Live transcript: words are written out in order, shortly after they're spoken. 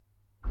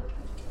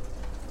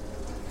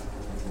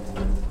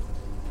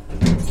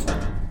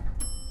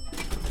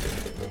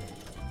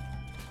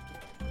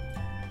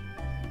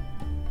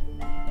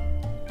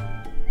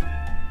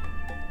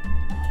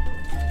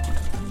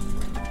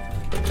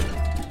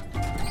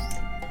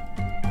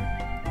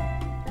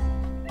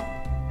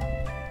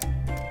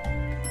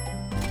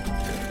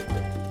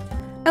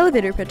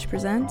Elevator Pitch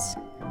presents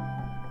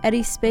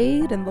Eddie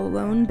Spade and the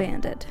Lone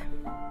Bandit,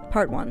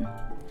 Part 1.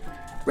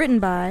 Written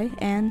by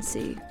Anne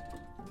C.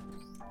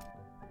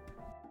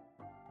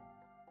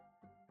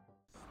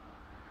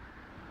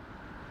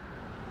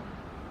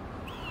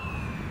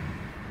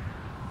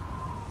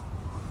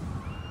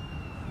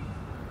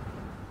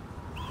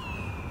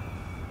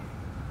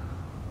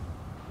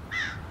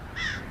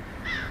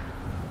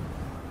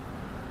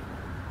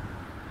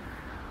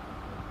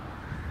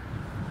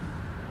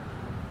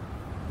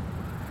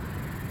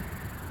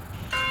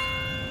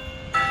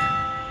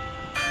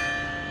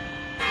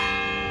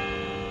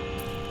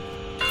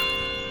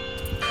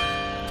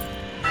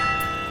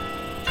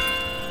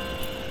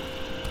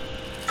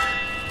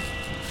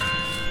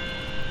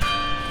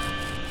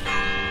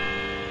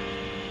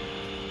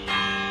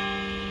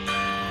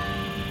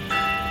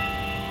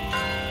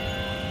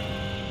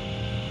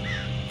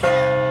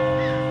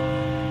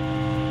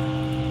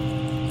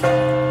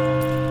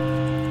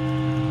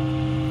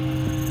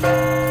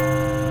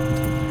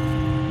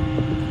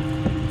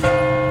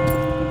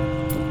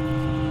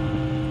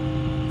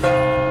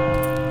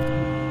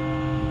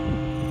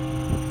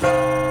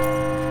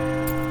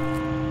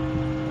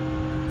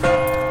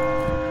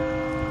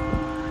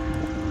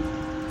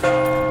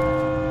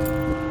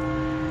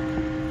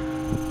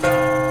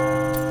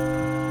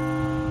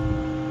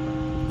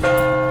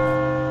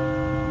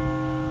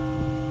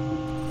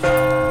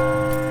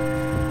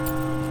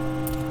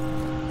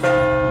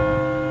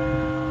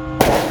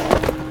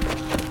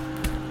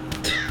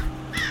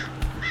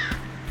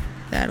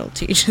 That'll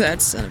teach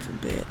that son of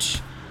a bitch.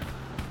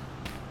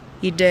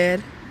 You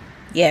dead?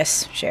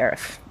 Yes,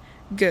 Sheriff.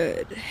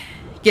 Good.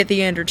 Get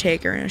the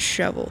Undertaker and a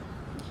shovel.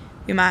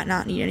 We might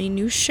not need any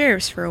new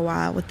sheriffs for a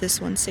while with this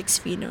one 6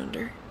 feet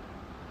under.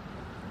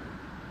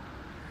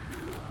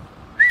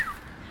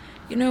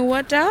 You know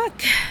what,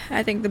 Doc?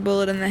 I think the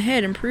bullet in the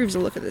head improves the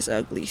look of this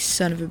ugly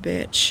son of a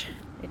bitch.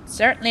 It's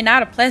certainly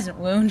not a pleasant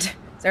wound.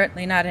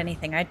 Certainly not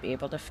anything I'd be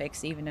able to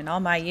fix even in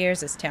all my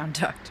years as town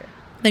doctor.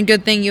 Then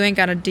good thing you ain't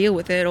gotta deal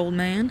with it, old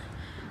man.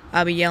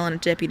 I'll be yelling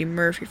at Deputy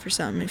Murphy for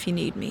something if you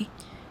need me.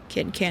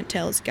 Kid can't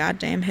tell his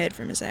goddamn head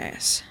from his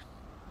ass.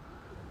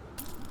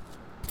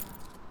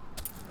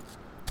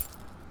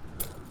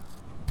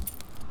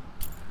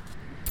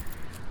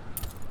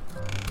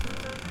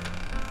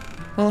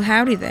 Well,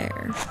 howdy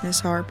there, Miss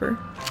Harper.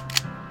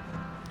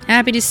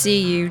 Happy to see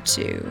you,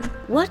 too.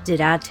 What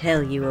did I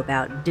tell you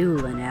about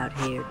dueling out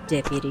here,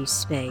 Deputy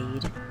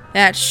Spade?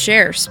 That's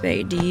Sheriff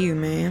Spade to you,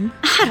 ma'am.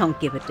 I don't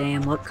give a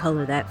damn what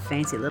color that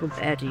fancy little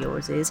badge of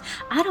yours is.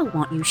 I don't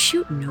want you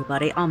shooting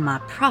nobody on my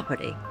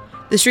property.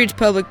 The street's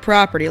public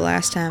property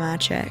last time I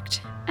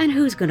checked. And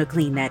who's gonna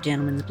clean that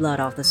gentleman's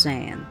blood off the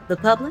sand? The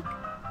public?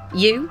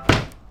 You?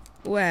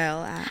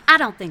 Well, I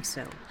don't think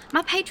so.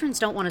 My patrons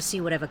don't want to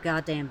see whatever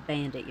goddamn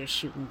bandit you're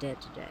shooting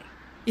dead today.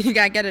 You think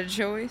I get a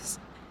choice?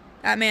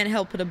 That man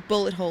helped put a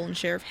bullet hole in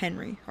Sheriff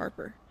Henry,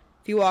 Harper.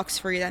 If he walks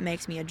free, that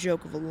makes me a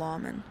joke of a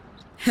lawman.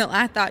 Hell,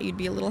 I thought you'd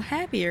be a little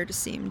happier to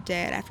see him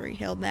dead after he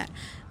held that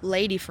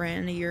lady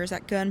friend of yours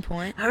at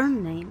gunpoint. Her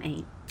name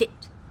ain't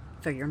fit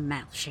for your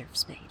mouth, Sheriff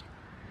Spade.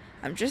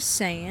 I'm just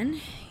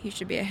saying, you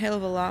should be a hell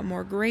of a lot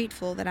more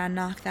grateful that I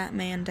knocked that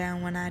man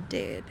down when I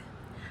did.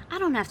 I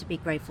don't have to be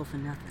grateful for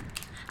nothing.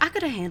 I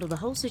could have handled the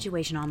whole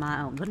situation on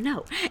my own, but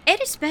no.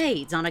 Eddie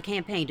Spade's on a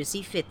campaign to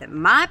see fit that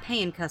my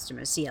paying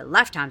customers see a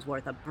lifetime's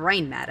worth of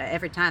brain matter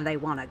every time they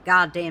want a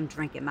goddamn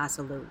drink in my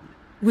saloon.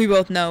 We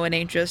both know it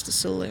ain't just a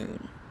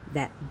saloon.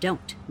 That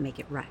don't make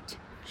it right.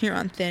 You're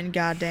on thin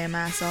goddamn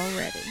ice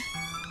already.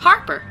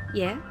 Harper.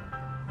 Yeah?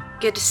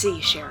 Good to see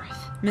you, Sheriff.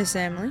 Miss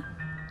Emily?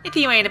 If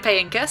you ain't a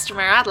paying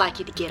customer, I'd like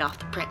you to get off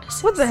the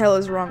premises. What the hell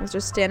is wrong with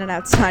just standing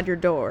outside your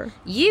door?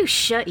 You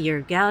shut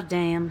your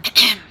goddamn...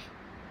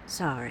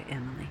 Sorry,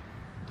 Emily.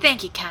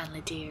 Thank you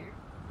kindly, dear.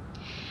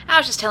 I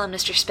was just telling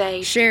Mr.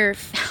 Spade...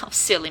 Sheriff. Oh,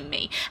 silly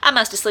me. I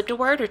must have slipped a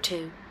word or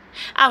two.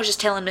 I was just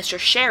telling Mr.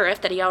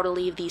 Sheriff that he ought to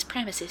leave these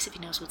premises if he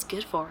knows what's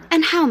good for him.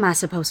 And how am I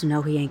supposed to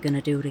know he ain't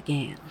gonna do it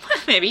again?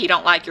 Maybe he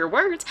don't like your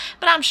words,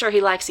 but I'm sure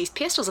he likes these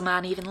pistols of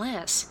mine even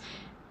less.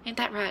 Ain't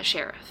that right,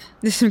 Sheriff?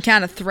 This some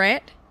kind of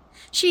threat?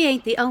 She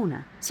ain't the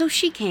owner, so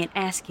she can't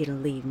ask you to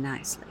leave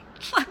nicely.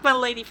 Like my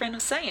lady friend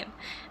was saying,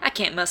 I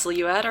can't muscle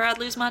you out or I'd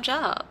lose my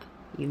job.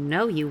 You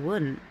know you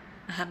wouldn't.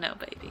 I know,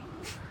 baby.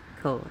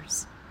 Of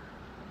course.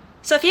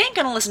 So if you ain't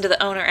gonna listen to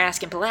the owner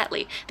asking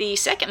politely, the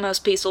second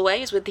most peaceful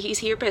way is with these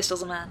here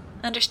pistols of mine.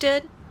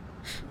 Understood?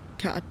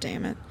 God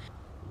damn it.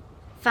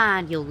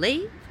 Fine, you'll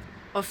leave?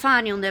 Or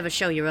fine, you'll never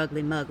show your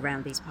ugly mug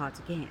around these parts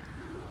again?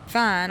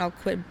 Fine, I'll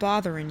quit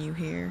bothering you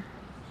here.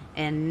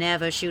 And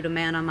never shoot a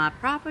man on my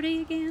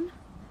property again?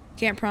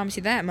 Can't promise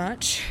you that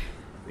much.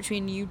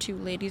 Between you two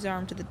ladies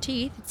armed to the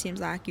teeth, it seems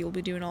like you'll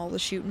be doing all the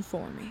shooting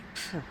for me.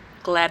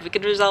 Glad we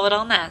could resolve it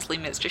all nicely,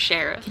 Mr.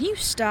 Sheriff. Can you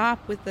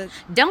stop with the...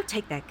 Don't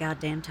take that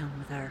goddamn tone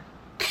with her.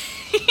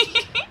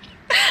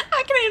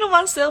 I can handle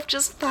myself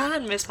just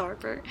fine, Miss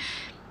Harper.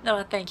 No,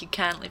 I thank you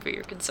kindly for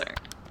your concern.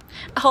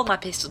 Hold my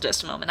pistol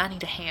just a moment. I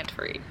need a hand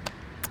free.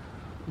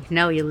 You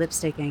know your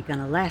lipstick ain't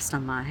gonna last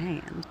on my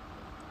hand.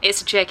 It's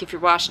to check if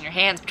you're washing your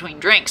hands between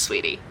drinks,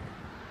 sweetie.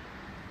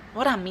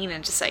 What I'm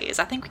meaning to say is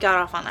I think we got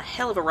off on a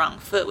hell of a wrong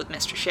foot with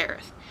Mr.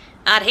 Sheriff.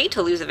 I'd hate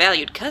to lose a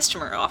valued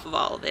customer off of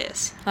all of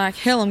this. Like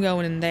hell I'm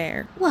going in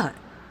there. What?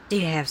 Do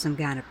you have some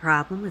kind of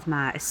problem with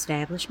my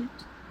establishment?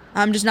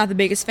 I'm just not the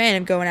biggest fan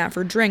of going out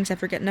for drinks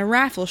after getting a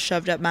rifle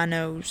shoved up my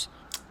nose.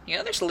 The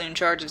other saloon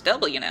charges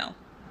double, you know.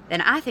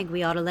 Then I think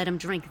we ought to let him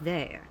drink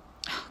there.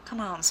 Oh, come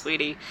on,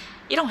 sweetie.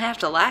 You don't have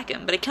to like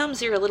him, but he comes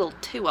here a little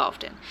too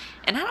often.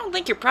 And I don't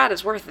think your pride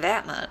is worth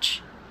that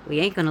much. We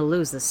ain't gonna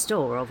lose the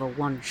store over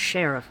one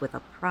sheriff with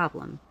a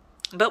problem.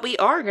 But we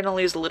are going to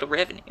lose a little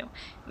revenue.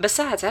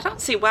 Besides, I don't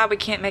see why we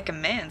can't make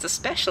amends,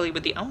 especially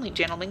with the only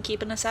gentleman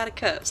keeping us out of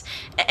cuffs.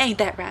 Ain't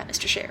that right,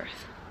 Mr.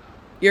 Sheriff?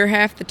 You're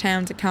half the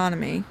town's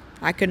economy.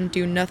 I couldn't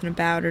do nothing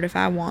about it if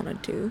I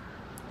wanted to.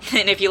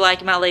 And if you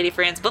like my lady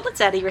friend's bullets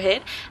out of your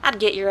head, I'd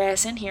get your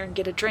ass in here and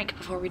get a drink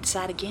before we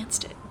decide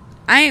against it.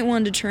 I ain't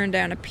one to turn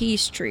down a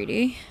peace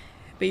treaty,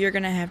 but you're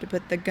gonna have to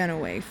put the gun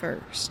away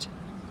first.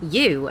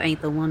 You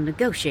ain't the one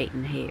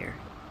negotiating here.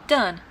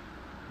 Done.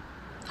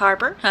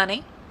 Harper,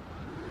 honey,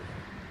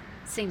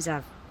 Seems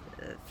I've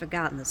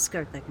forgotten the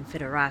skirt that can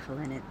fit a rifle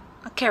in it.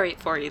 I'll carry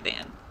it for you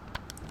then.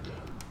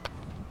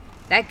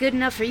 That good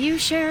enough for you,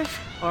 Sheriff?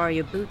 Or are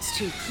your boots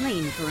too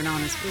clean for an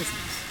honest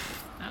business?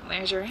 Well,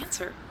 there's your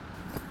answer.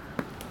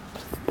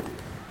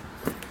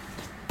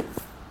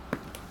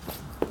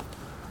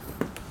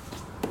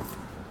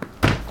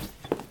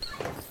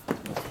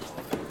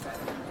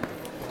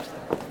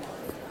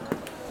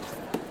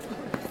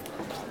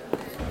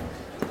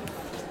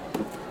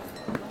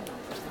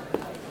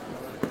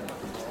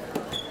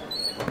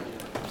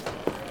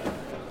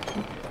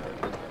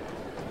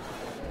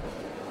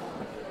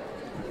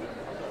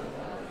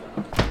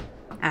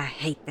 I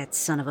hate that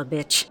son of a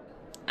bitch.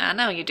 I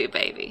know you do,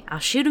 baby. I'll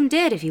shoot him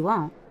dead if you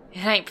want.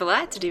 It ain't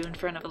polite to do in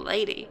front of a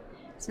lady.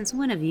 Since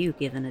when have you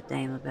given a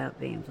damn about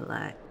being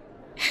polite?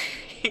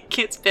 It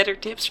gets better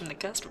tips from the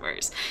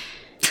customers.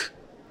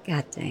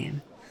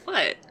 Goddamn.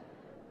 What?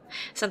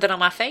 Something on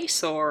my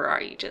face, or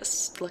are you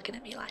just looking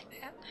at me like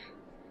that?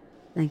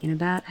 Thinking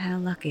about how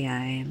lucky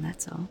I am,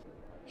 that's all.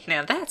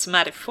 Now that's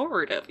mighty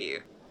forward of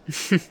you.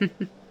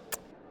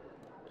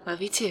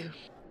 Love you too.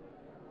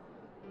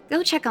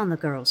 Go check on the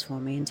girls for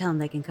me and tell them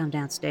they can come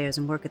downstairs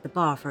and work at the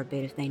bar for a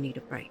bit if they need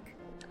a break.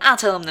 I'll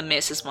tell them the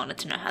missus wanted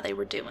to know how they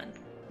were doing.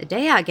 The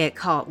day I get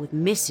caught with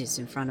Mrs.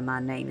 in front of my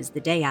name is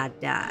the day I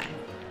die.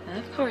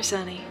 Of course,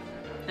 honey.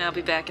 I'll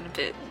be back in a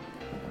bit.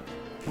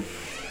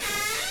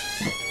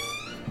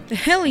 The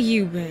hell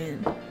you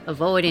been?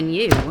 Avoiding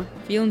you?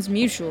 Feelings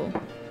mutual.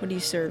 What do you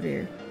serve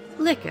here?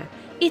 Liquor.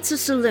 It's a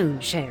saloon,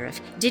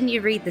 Sheriff. Didn't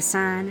you read the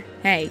sign?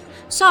 Hey,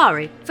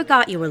 Sorry,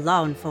 forgot you were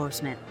law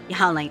enforcement.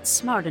 Y'all ain't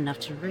smart enough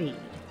to read.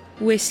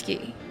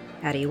 whiskey.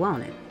 How do you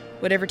want it?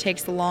 Whatever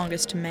takes the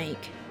longest to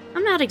make.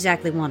 I'm not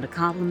exactly one to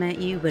compliment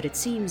you, but it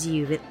seems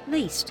you've at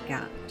least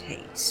got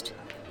taste.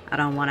 I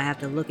don't want to have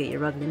to look at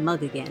your ugly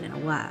mug again in a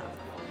while.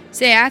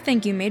 Say, I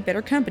think you made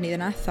better company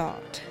than I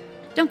thought.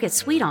 Don't get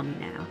sweet on me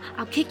now.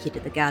 I'll kick you to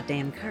the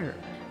goddamn curb.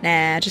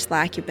 Nah, I just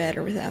like you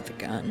better without the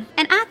gun.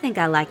 And I think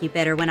I like you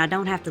better when I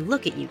don't have to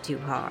look at you too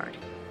hard.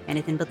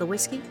 Anything but the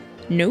whiskey?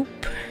 Nope.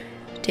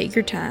 Take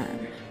your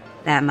time.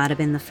 That might have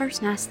been the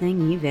first nice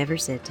thing you've ever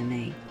said to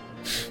me.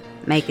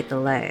 Make it the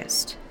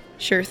last.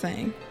 Sure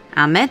thing.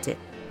 I meant it.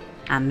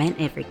 I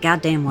meant every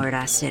goddamn word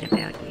I said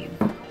about you.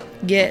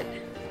 Get.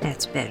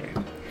 That's better.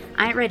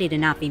 I ain't ready to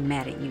not be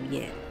mad at you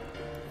yet.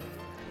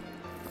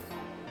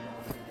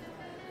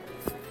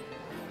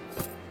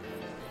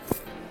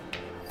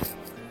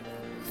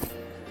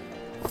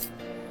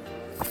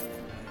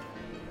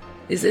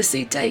 Is this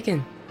seat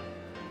taken?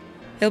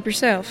 Help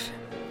yourself.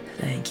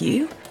 Thank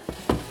you.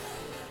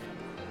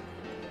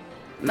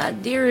 My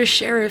dearest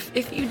Sheriff,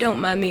 if you don't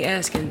mind me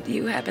asking, do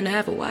you happen to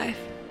have a wife?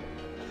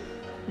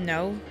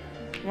 No.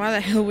 Why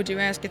the hell would you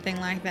ask a thing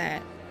like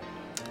that?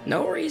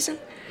 No reason.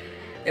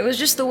 It was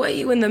just the way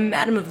you and the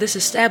madam of this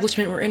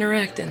establishment were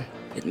interacting.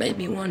 It made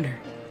me wonder.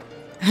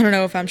 I don't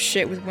know if I'm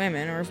shit with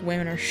women or if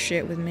women are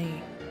shit with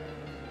me.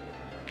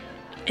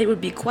 It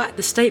would be quite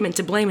the statement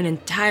to blame an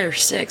entire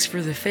sex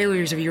for the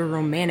failures of your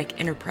romantic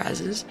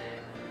enterprises.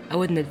 I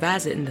wouldn't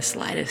advise it in the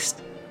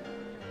slightest.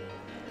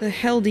 The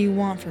hell do you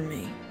want from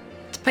me?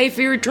 To pay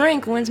for your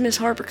drink once Miss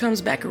Harper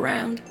comes back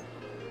around.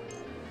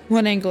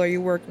 What angle are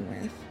you working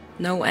with?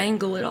 No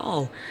angle at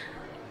all.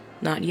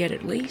 Not yet,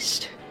 at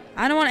least.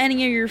 I don't want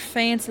any of your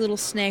fancy little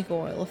snake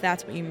oil, if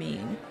that's what you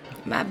mean.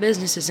 My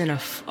business is in a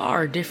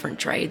far different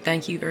trade,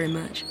 thank you very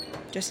much.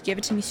 Just give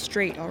it to me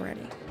straight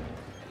already.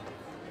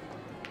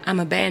 I'm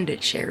a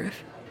bandit,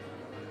 Sheriff.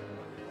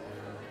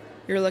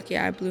 You're lucky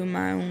I blew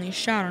my only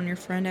shot on your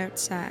friend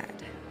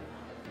outside.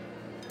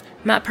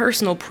 My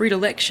personal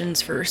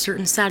predilections for a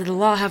certain side of the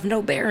law have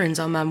no bearings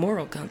on my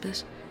moral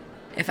compass.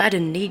 If I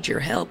didn't need your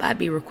help, I'd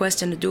be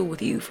requesting a duel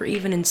with you for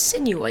even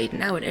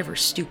insinuating I would ever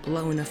stoop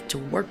low enough to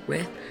work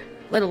with,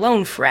 let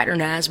alone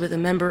fraternize with a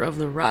member of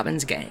the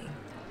Robbins gang.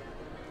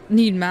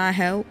 Need my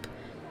help?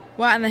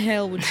 Why in the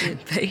hell would you...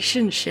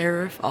 Patience,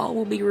 Sheriff. All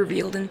will be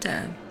revealed in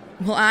time.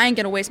 Well, I ain't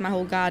gonna waste my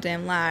whole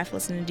goddamn life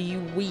listening to you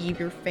weave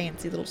your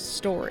fancy little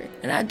story.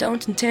 And I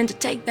don't intend to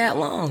take that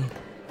long.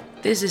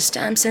 This is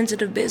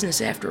time-sensitive business,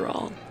 after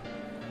all.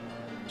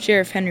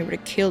 Sheriff Henry would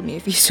have killed me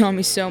if he saw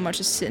me so much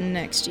as sitting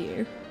next to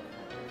you.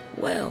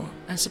 Well,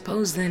 I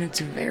suppose then it's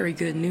very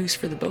good news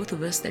for the both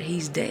of us that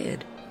he's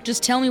dead.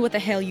 Just tell me what the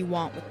hell you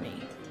want with me.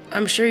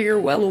 I'm sure you're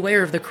well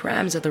aware of the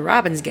crimes of the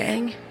Robbins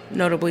gang,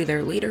 notably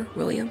their leader,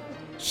 William.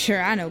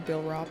 Sure, I know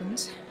Bill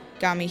Robbins.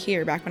 Got me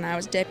here back when I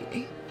was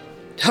deputy.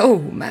 Oh,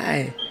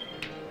 my.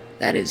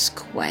 That is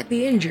quite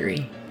the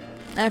injury.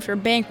 After a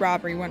bank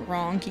robbery went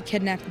wrong, he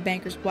kidnapped the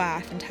banker's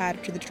wife and tied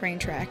her to the train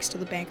tracks till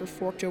the banker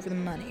forked over the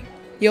money.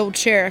 The old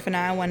sheriff and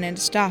I went in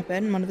to stop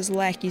it, and one of his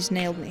lackeys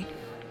nailed me.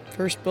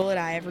 First bullet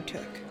I ever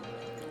took.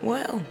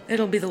 Well,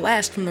 it'll be the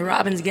last from the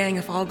Robbins gang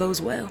if all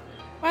goes well.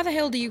 Why the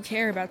hell do you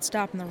care about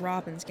stopping the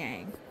Robbins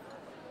gang?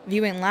 If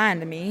you ain't lying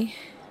to me,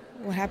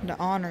 what happened to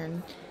honor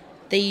and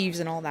thieves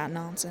and all that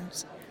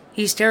nonsense?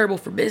 He's terrible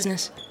for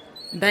business.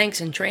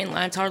 Banks and train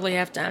lines hardly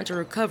have time to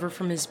recover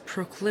from his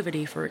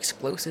proclivity for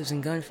explosives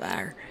and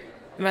gunfire.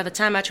 And by the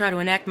time I try to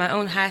enact my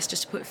own heist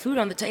just to put food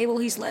on the table,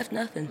 he's left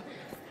nothing.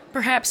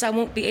 Perhaps I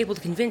won't be able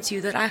to convince you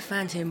that I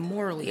find him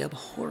morally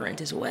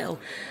abhorrent as well,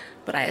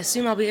 but I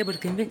assume I'll be able to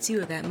convince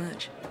you of that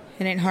much.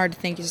 It ain't hard to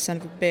think he's a son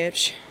of a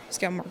bitch. He's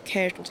got more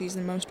casualties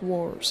than most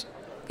wars.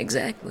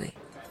 Exactly.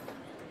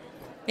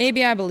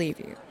 Maybe I believe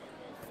you.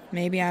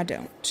 Maybe I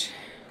don't.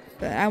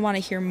 But I want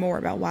to hear more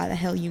about why the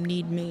hell you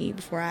need me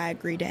before I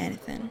agree to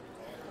anything.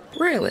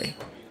 Really?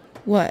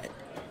 What?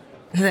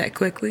 That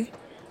quickly?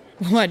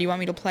 What, do you want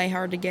me to play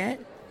hard to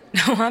get?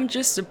 No, I'm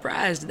just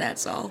surprised,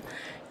 that's all.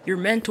 Your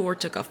mentor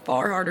took a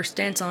far harder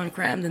stance on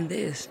crime than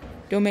this.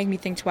 Don't make me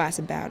think twice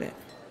about it.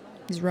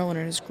 He's rolling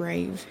in his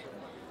grave.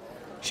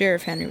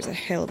 Sheriff Henry was a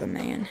hell of a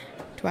man.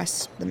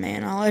 Twice the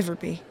man I'll ever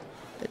be.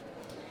 But,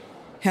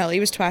 hell, he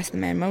was twice the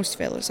man most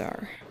fellas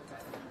are.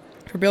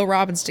 For Bill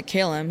Robbins to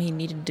kill him, he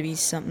needed to be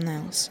something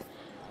else.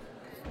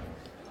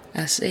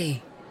 I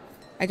see.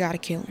 I gotta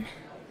kill him.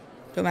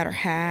 No matter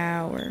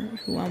how or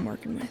who I'm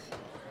working with.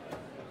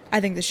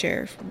 I think the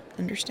sheriff would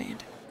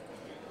understand.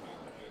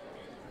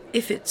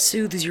 If it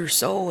soothes your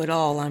soul at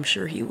all, I'm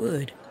sure he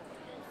would.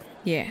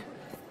 Yeah.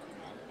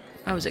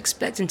 I was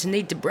expecting to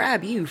need to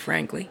bribe you,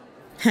 frankly.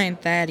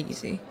 Ain't that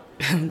easy.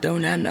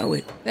 Don't I know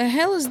it? The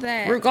hell is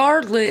that?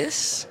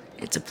 Regardless,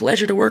 it's a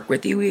pleasure to work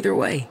with you either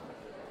way.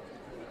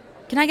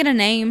 Can I get a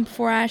name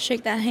before I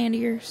shake that hand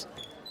of yours?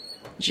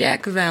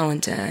 Jack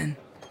Valentine.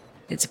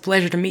 It's a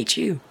pleasure to meet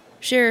you.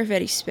 Sheriff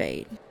Eddie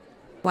Spade.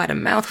 Quite a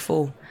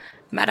mouthful.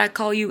 Might I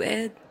call you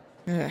Ed?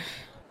 Ugh.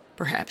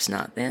 Perhaps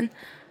not then.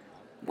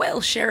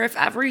 Well, Sheriff,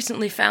 I've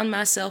recently found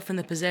myself in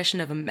the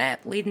possession of a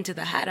map leading to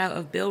the hideout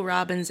of Bill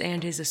Robbins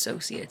and his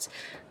associates,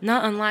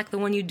 not unlike the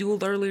one you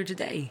dueled earlier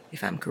today,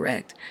 if I'm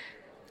correct.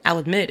 I'll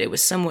admit it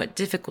was somewhat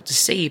difficult to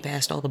see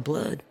past all the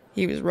blood.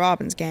 He was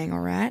Robbins' gang,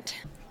 all right.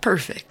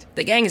 Perfect.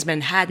 The gang has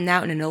been hiding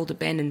out in an old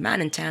abandoned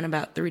mining town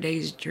about 3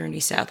 days' journey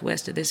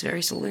southwest of this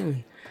very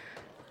saloon.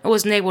 I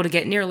wasn't able to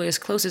get nearly as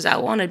close as I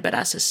wanted, but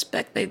I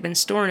suspect they've been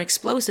storing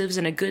explosives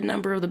in a good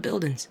number of the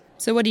buildings.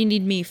 So what do you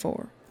need me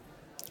for?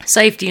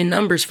 Safety in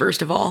numbers,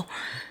 first of all.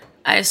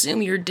 I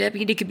assume your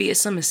deputy could be of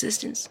some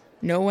assistance?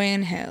 No way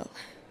in hell.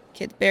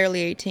 Kid's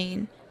barely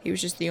 18. He was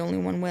just the only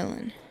one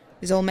willing.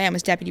 His old man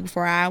was deputy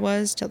before I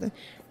was, till the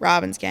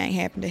Robbins gang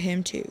happened to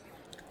him too.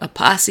 A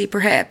posse,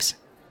 perhaps?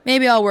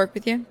 Maybe I'll work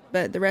with you,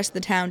 but the rest of the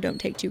town don't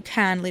take too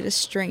kindly to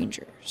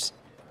strangers.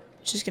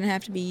 It's just gonna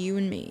have to be you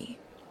and me.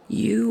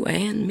 You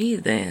and me,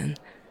 then.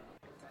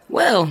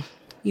 Well,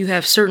 you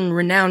have certain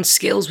renowned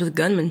skills with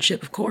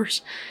gunmanship, of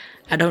course.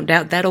 I don't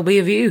doubt that'll be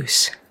of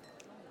use.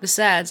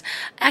 Besides,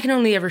 I can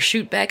only ever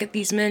shoot back at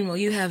these men while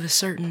you have a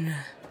certain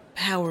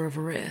power of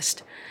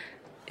arrest.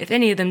 If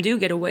any of them do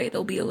get away,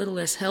 they'll be a little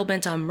less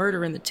hell-bent on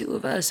murdering the two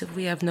of us if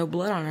we have no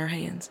blood on our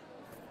hands.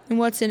 And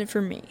what's in it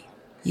for me?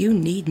 You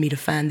need me to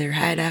find their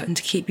hideout and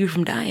to keep you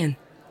from dying.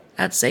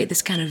 I'd say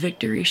this kind of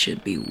victory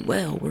should be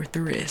well worth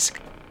the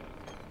risk.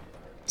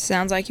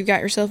 Sounds like you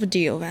got yourself a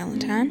deal,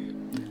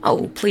 Valentine.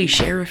 Oh, please,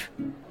 Sheriff.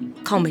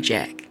 Call me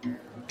Jack.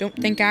 Don't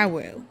think I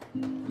will.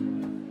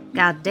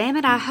 God damn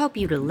it, I hope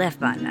you'd have left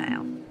by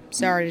now.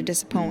 Sorry to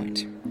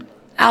disappoint.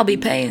 I'll be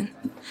paying.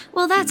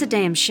 Well, that's a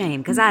damn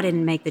shame, 'cause I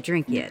didn't make the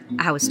drink yet.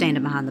 I was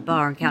standing behind the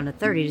bar and counting to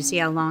 30 to see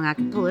how long I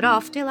could pull it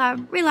off, till I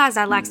realized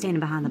I liked standing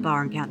behind the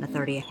bar and counting to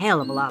 30 a hell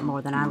of a lot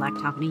more than I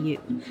liked talking to you.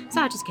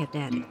 So I just kept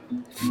at it.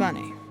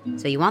 Funny.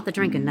 So you want the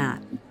drink or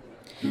not?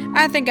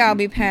 I think I'll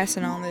be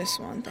passing on this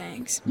one,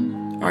 thanks.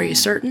 Are you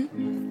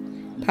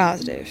certain?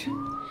 Positive.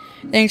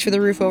 Thanks for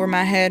the roof over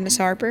my head, Miss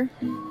Harper.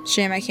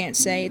 Shame I can't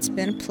say it's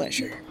been a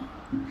pleasure.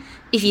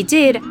 If you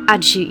did,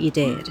 I'd shoot you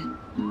dead.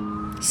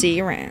 See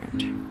you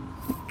around.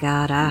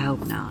 God, I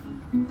hope not.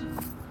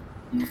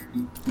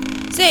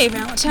 Say,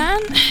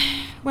 Valentine,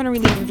 when are we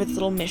leaving for this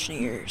little mission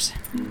of yours?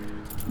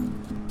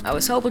 I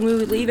was hoping we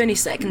would leave any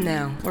second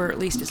now, or at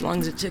least as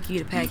long as it took you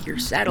to pack your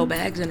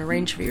saddlebags and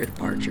arrange for your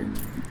departure.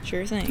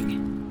 Sure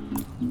thing.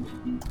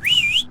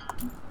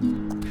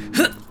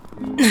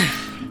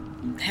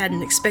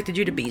 Hadn't expected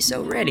you to be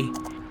so ready.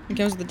 It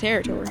comes with the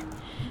territory.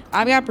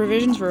 I've got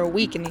provisions for a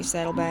week in these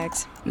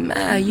saddlebags.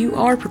 My, you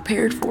are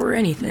prepared for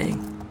anything.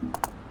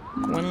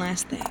 One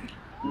last thing.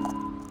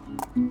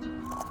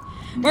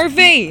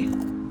 Murphy!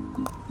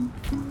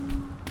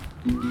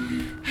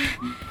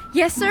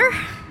 Yes, sir?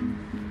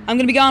 I'm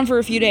gonna be gone for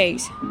a few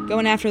days,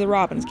 going after the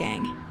Robbins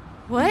gang.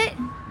 What?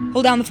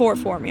 Hold down the fort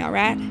for me,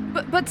 alright?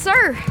 But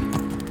sir...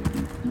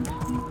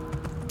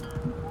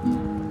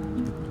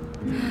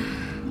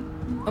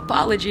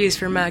 Apologies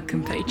for my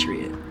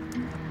compatriot.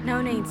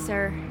 No need,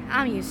 sir.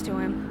 I'm used to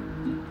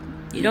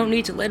him. You don't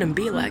need to let him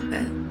be like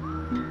that.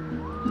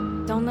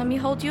 Don't let me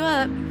hold you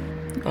up.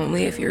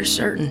 Only if you're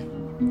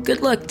certain.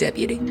 Good luck,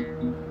 deputy.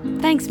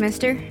 Thanks,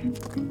 mister.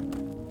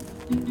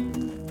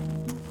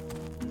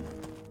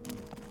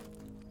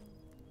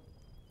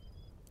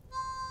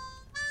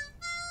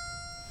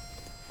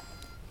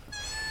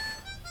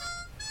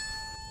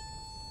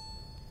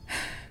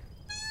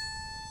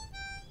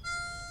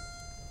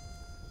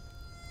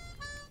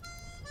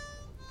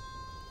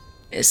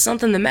 Is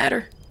something the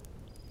matter?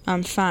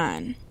 I'm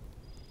fine.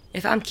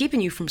 If I'm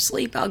keeping you from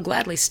sleep, I'll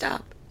gladly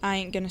stop. I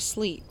ain't gonna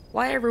sleep.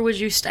 Why ever would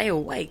you stay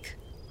awake?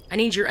 I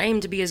need your aim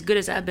to be as good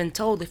as I've been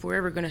told if we're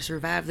ever gonna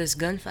survive this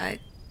gunfight.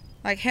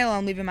 Like hell,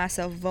 I'm leaving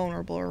myself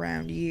vulnerable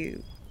around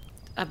you.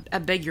 I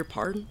beg your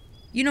pardon?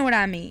 You know what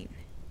I mean.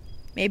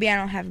 Maybe I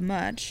don't have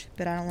much,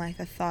 but I don't like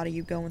the thought of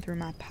you going through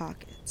my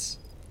pockets.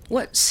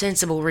 What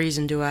sensible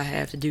reason do I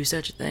have to do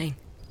such a thing?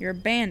 You're a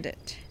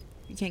bandit.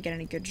 You can't get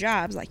any good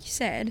jobs, like you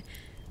said.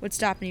 What's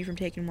stopping you from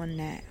taking one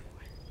now?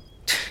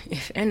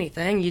 If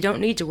anything, you don't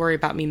need to worry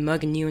about me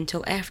mugging you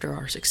until after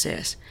our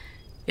success.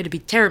 It'd be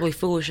terribly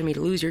foolish of me to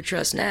lose your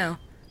trust now,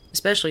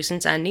 especially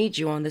since I need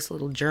you on this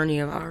little journey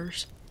of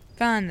ours.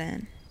 Fine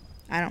then.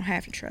 I don't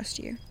have to trust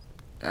you.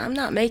 I'm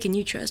not making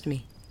you trust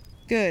me.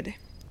 Good.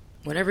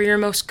 Whatever you're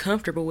most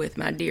comfortable with,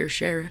 my dear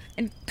sheriff.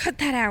 And cut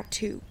that out,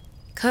 too.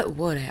 Cut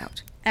what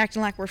out?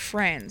 Acting like we're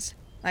friends.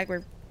 Like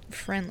we're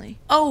friendly.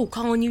 Oh,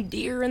 calling you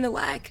dear and the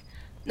like?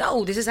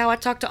 No, this is how I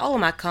talk to all of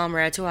my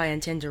comrades who I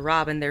intend to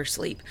rob in their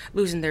sleep,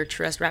 losing their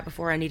trust right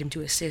before I need them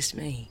to assist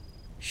me.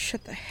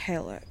 Shut the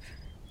hell up.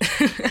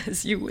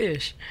 As you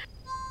wish.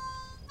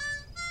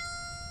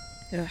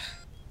 Ugh.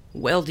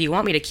 Well, do you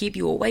want me to keep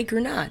you awake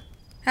or not?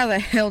 How the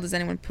hell does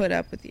anyone put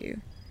up with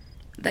you?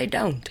 They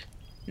don't.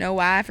 No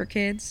wife or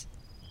kids?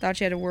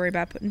 Thought you had to worry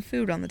about putting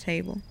food on the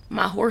table.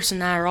 My horse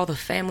and I are all the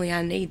family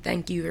I need,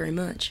 thank you very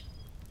much.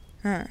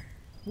 Huh.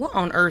 What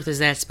on earth is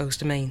that supposed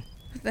to mean?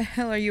 What the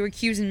hell are you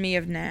accusing me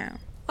of now?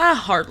 I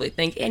hardly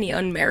think any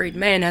unmarried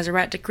man has a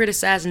right to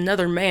criticize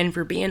another man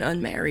for being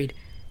unmarried.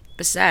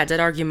 Besides, I'd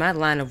argue my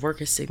line of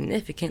work is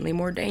significantly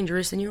more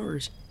dangerous than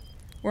yours.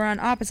 We're on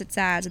opposite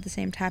sides of the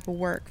same type of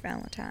work,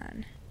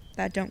 Valentine.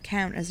 That don't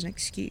count as an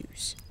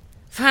excuse.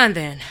 Fine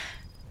then.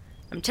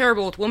 I'm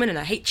terrible with women and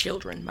I hate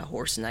children. My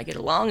horse and I get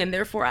along and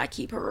therefore I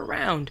keep her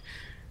around.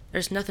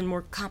 There's nothing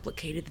more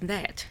complicated than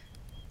that.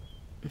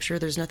 I'm sure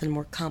there's nothing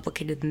more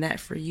complicated than that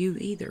for you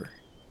either.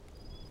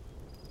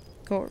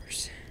 Of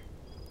course.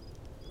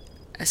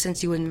 I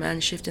sense you wouldn't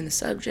mind shifting the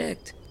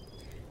subject.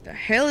 The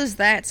hell is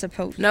that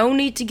supposed to... No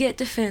need to get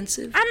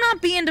defensive. I'm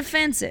not being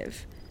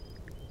defensive.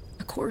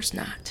 Of course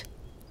not.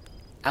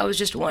 I was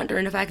just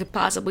wondering if I could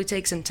possibly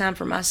take some time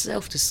for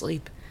myself to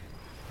sleep.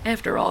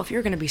 After all, if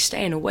you're going to be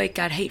staying awake,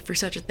 I'd hate for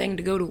such a thing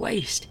to go to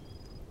waste.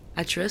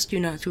 I trust you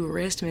not to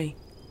arrest me.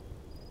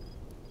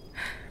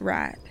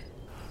 Right.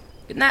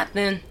 Good night,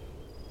 then.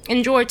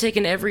 Enjoy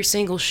taking every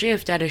single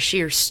shift out of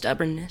sheer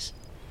stubbornness.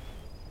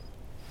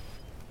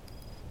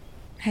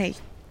 Hey.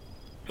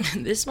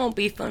 This won't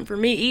be fun for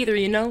me either,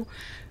 you know.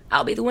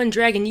 I'll be the one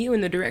dragging you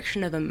in the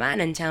direction of a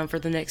mining town for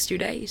the next 2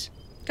 days.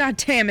 God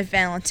damn it,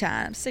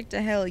 Valentine. I'm sick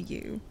to hell of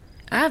you.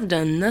 I've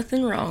done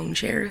nothing wrong,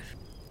 Sheriff.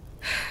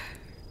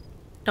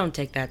 Don't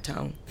take that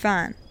tone.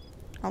 Fine.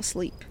 I'll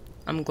sleep.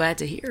 I'm glad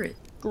to hear it.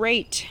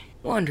 Great.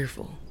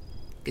 Wonderful.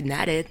 Good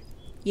night, Ed.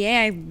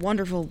 Yeah,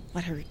 wonderful.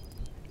 Let her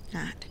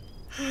not.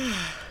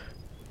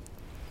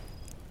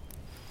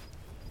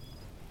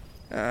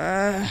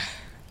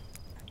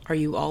 Are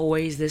you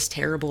always this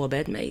terrible a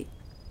bedmate?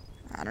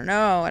 I don't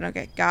know. I don't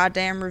get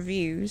goddamn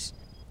reviews.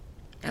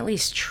 At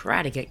least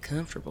try to get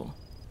comfortable.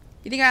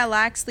 You think I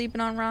like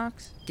sleeping on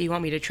rocks? Do you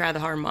want me to try the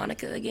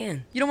harmonica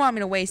again? You don't want me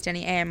to waste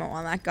any ammo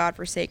on that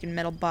godforsaken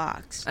metal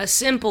box. A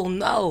simple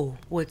no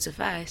would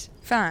suffice.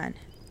 Fine.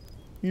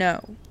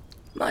 No.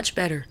 Much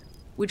better.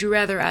 Would you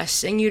rather I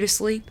sing you to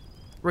sleep?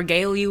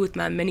 Regale you with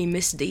my many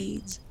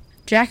misdeeds?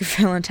 Jack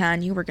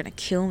Valentine, you were gonna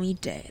kill me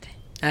dead.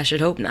 I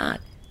should hope not.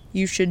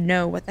 You should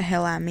know what the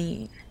hell I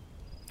mean.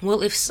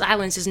 Well, if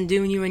silence isn't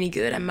doing you any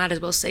good, I might as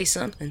well say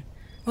something.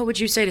 What would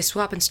you say to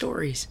swapping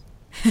stories?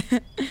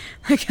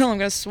 Like hell I'm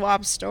gonna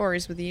swap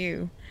stories with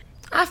you.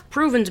 I've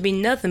proven to be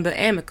nothing but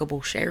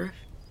amicable, Sheriff.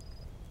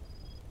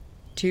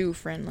 Too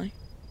friendly.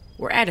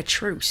 We're at a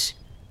truce.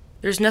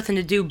 There's nothing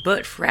to do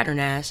but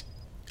fraternize.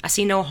 I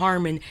see no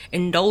harm in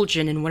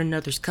indulging in one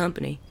another's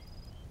company.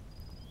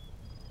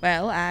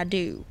 Well, I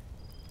do.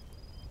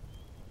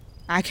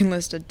 I can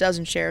list a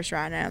dozen sheriffs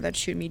right now that'd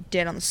shoot me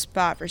dead on the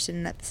spot for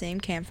sitting at the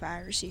same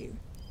campfire as you.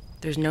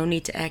 There's no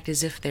need to act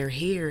as if they're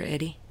here,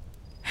 Eddie.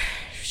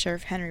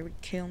 Sheriff Henry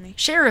would kill me.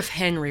 Sheriff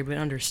Henry would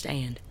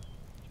understand.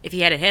 If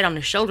he had a head on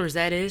his shoulders,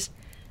 that is.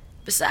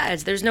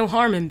 Besides, there's no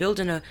harm in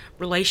building a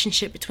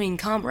relationship between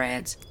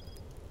comrades.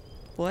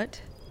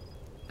 What?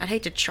 I'd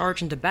hate to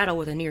charge into battle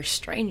with a near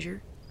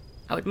stranger.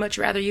 I would much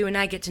rather you and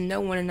I get to know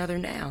one another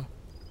now.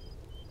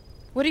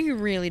 What are you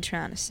really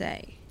trying to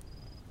say?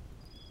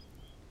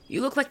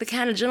 You look like the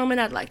kind of gentleman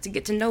I'd like to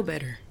get to know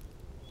better.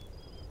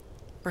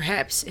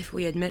 Perhaps if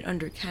we had met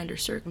under kinder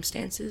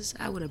circumstances,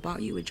 I would have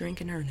bought you a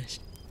drink in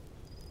earnest.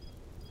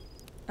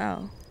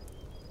 Oh.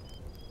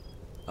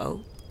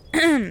 Oh?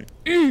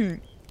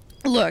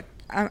 Look,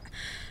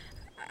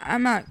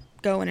 I'm not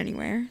going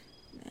anywhere.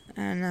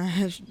 And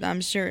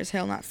I'm sure as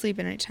hell not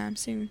sleeping anytime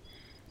soon.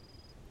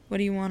 What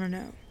do you want to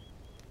know?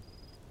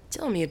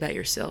 Tell me about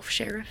yourself,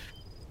 Sheriff.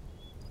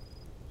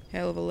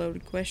 Hell of a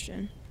loaded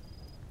question.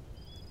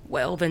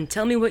 Well, then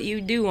tell me what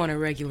you do on a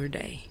regular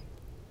day.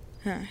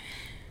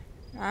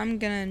 I'm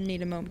gonna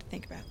need a moment to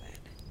think about that.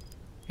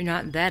 You're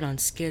not that on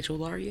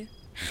schedule, are you?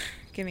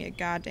 Give me a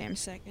goddamn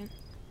second.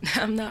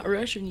 I'm not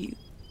rushing you.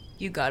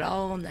 You got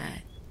all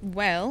night.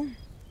 Well,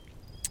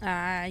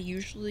 I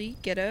usually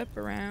get up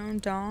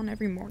around dawn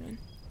every morning.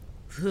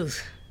 Ugh,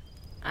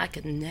 I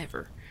could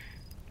never.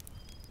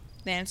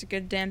 Then it's a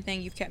good damn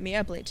thing you've kept me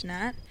up late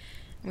tonight.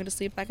 I'm gonna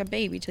sleep like a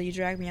baby till you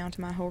drag me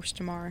onto my horse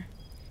tomorrow.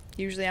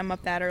 Usually I'm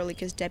up that early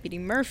 'cause Deputy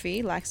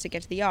Murphy likes to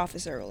get to the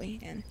office early,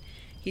 and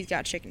he's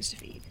got chickens to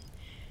feed.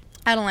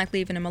 I don't like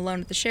leaving him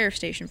alone at the sheriff's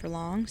station for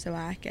long, so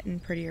I get in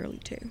pretty early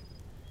too.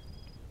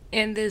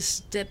 And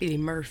this Deputy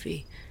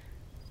Murphy,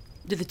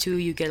 do the two of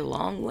you get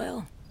along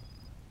well?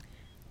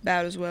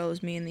 About as well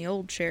as me and the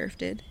old sheriff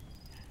did.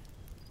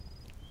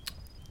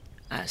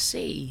 I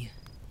see.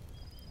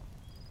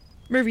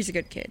 Murphy's a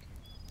good kid.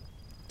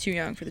 Too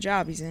young for the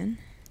job he's in.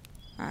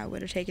 I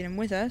would have taken him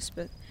with us,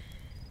 but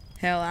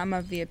hell, I'm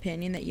of the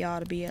opinion that you ought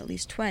to be at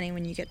least 20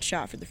 when you get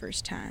shot for the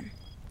first time.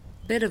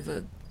 Bit of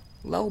a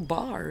low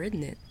bar,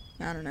 isn't it?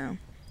 I don't know.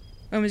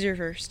 When was your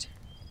first?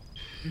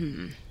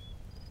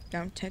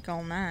 Don't take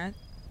all night.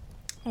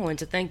 Oh, and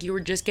to think you were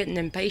just getting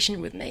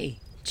impatient with me.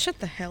 Shut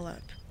the hell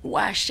up.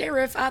 Why,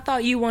 Sheriff, I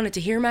thought you wanted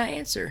to hear my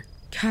answer.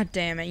 God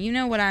damn it, you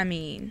know what I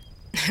mean.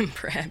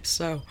 Perhaps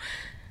so.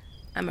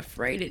 I'm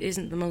afraid it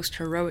isn't the most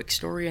heroic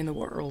story in the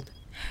world.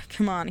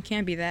 Come on, it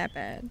can't be that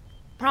bad.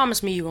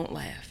 Promise me you won't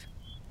laugh.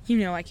 You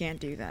know I can't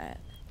do that.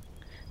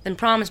 Then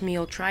promise me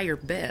you'll try your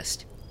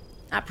best.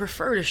 I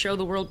prefer to show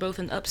the world both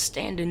an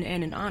upstanding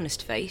and an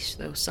honest face,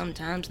 though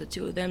sometimes the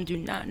two of them do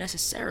not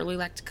necessarily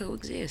like to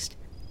coexist.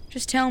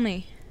 Just tell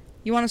me.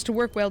 You want us to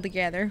work well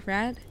together,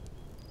 right?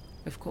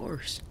 Of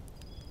course.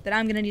 That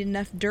I'm gonna need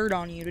enough dirt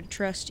on you to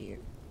trust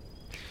you.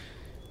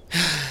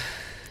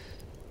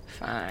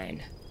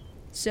 Fine.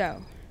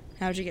 So,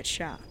 how'd you get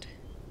shot?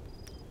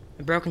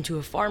 I broke into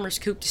a farmer's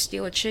coop to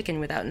steal a chicken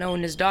without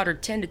knowing his daughter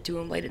tended to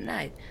him late at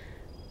night.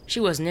 She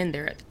wasn't in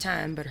there at the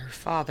time, but her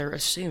father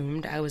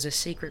assumed I was a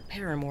secret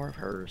paramour of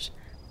hers.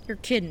 You're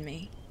kidding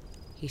me.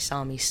 He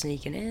saw me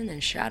sneaking in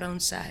and shot on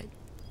sight.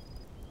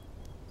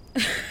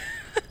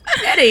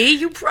 Eddie,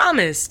 you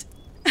promised!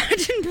 I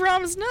didn't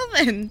promise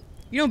nothing.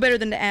 You know better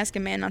than to ask a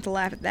man not to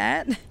laugh at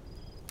that.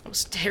 I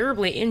was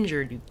terribly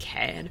injured, you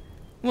cad.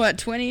 What,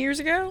 20 years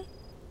ago?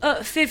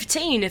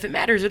 15, if it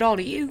matters at all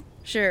to you.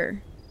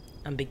 Sure.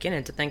 I'm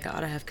beginning to think I ought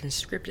to have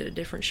conscripted a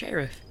different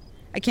sheriff.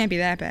 I can't be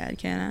that bad,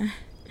 can I?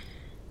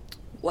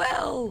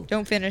 Well...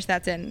 Don't finish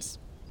that sentence.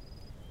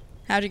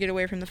 How'd you get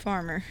away from the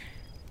farmer?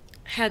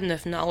 Had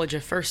enough knowledge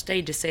of first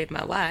aid to save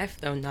my life,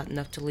 though not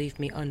enough to leave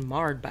me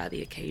unmarred by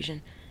the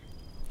occasion.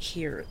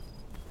 Here.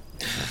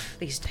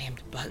 These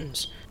damned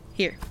buttons.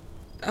 Here.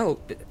 Oh,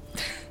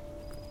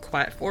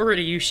 quite forward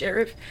of you,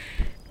 Sheriff.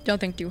 Don't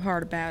think too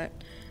hard about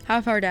it.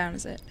 How far down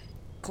is it?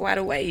 Quite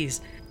a ways.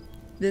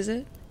 Is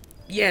it?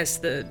 Yes,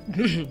 the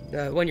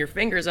one your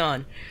finger's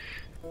on.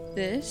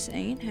 This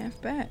ain't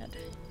half bad.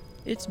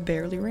 It's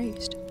barely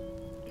raised.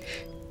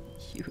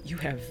 You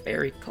have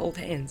very cold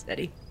hands,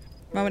 Eddie.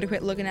 Want me to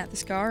quit looking at the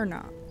scar or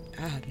not?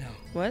 Ah, no.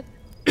 What?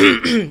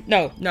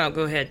 No,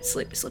 go ahead.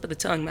 Slip of the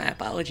tongue, my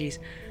apologies.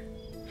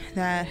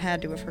 That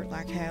had to have hurt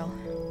like hell.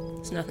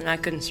 It's nothing I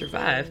couldn't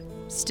survive.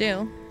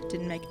 Still,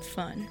 didn't make it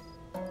fun.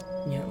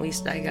 Yeah, at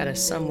least I got a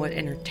somewhat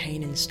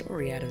entertaining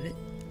story out of it.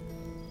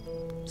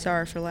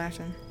 Sorry for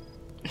laughing.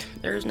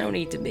 There's no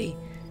need to be.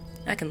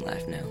 I can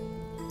laugh now.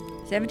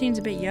 17's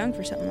a bit young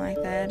for something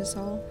like that, is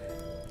all.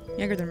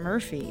 Younger than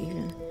Murphy,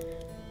 even.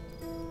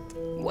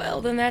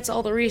 Well, then that's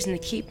all the reason to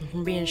keep him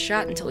from being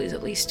shot until he's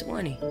at least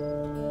 20.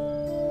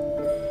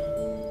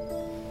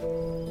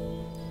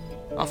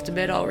 Off to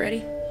bed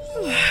already?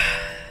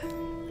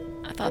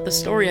 I thought the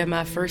story of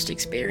my first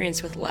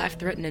experience with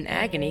life-threatening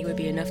agony would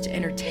be enough to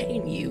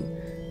entertain you.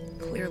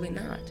 Clearly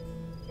not.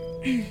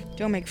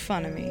 Don't make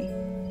fun of me.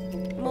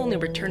 I'm only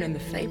returning the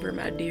favor,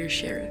 my dear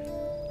Sheriff.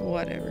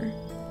 Whatever.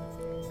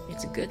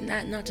 It's a good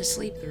night not to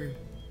sleep through.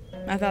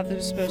 I thought this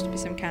was supposed to be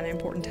some kind of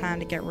important time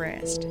to get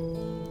rest.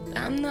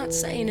 I'm not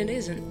saying it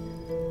isn't.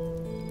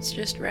 It's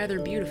just rather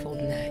beautiful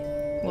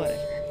tonight.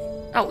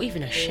 Whatever. Oh,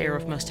 even a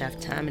sheriff must have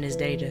time in his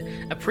day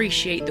to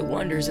appreciate the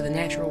wonders of the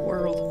natural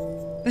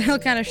world. The hell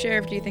kind of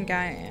sheriff do you think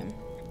I am?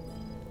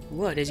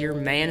 What, is your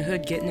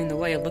manhood getting in the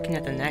way of looking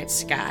at the night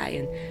sky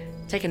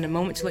and taking a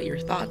moment to let your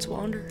thoughts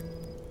wander?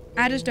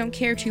 I just don't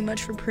care too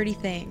much for pretty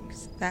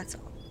things, that's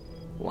all.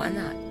 Why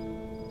not?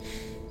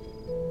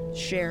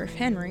 Sheriff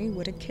Henry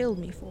would have killed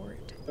me for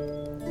it.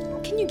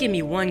 Can you give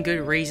me one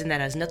good reason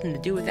that has nothing to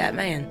do with that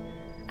man?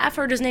 I've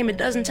heard his name a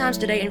dozen times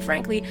today, and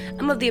frankly,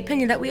 I'm of the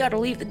opinion that we ought to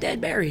leave the dead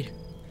buried.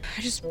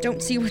 I just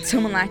don't see what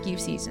someone like you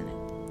sees in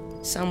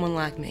it. Someone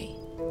like me.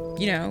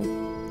 You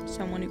know,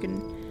 someone who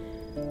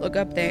can look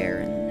up there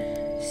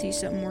and see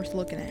something worth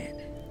looking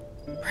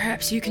at.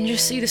 Perhaps you can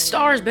just see the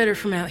stars better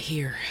from out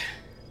here.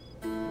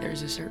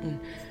 There's a certain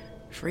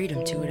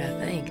freedom to it, I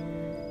think.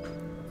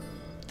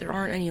 There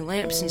aren't any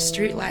lamps and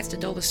streetlights to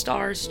dull the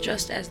stars,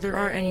 just as there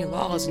aren't any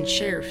laws and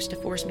sheriffs to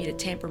force me to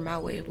tamper my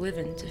way of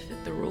living to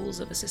fit the rules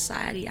of a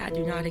society I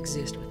do not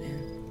exist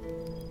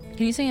within.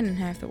 Can you say it in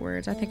half the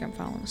words? I think I'm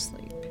falling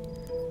asleep.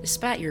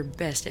 Despite your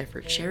best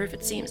efforts, Sheriff,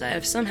 it seems I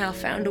have somehow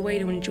found a way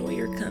to enjoy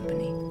your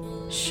company.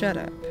 Shut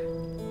up.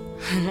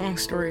 Long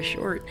story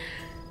short,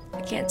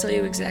 I can't tell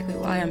you exactly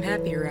why I'm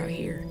happier out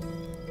here.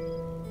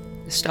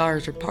 The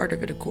stars are part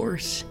of it, of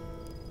course.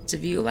 It's a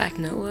view like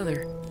no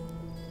other.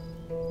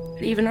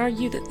 I'd even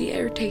argue that the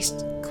air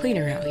tastes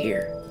cleaner out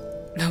here,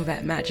 though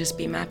that might just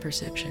be my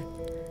perception.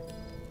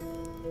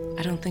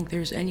 I don't think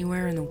there's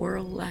anywhere in the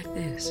world like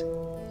this.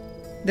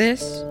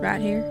 This, right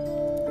here?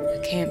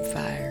 A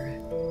campfire,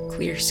 a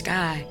clear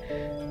sky,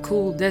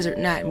 cool desert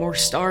night, more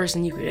stars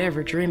than you could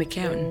ever dream of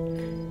counting.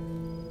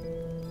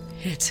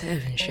 It's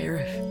heaven,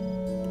 Sheriff.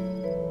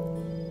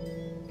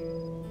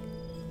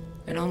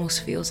 It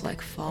almost feels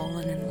like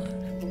falling in love.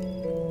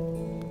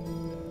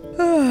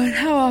 Oh, and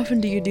how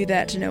often do you do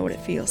that to know what it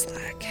feels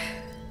like?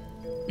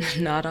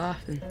 Not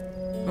often.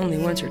 Only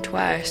once or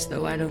twice,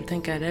 though I don't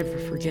think I'd ever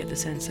forget the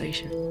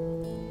sensation.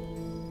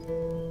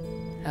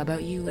 How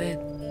about you, Ed?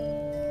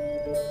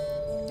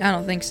 I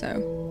don't think so.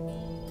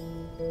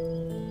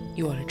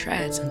 You ought to try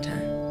it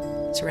sometime.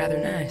 It's rather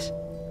nice.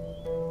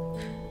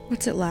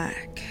 What's it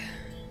like?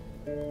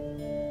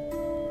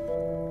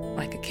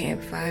 Like a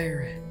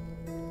campfire,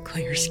 a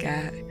clear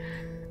sky,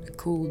 a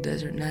cool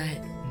desert night,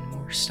 and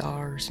more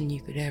stars than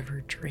you could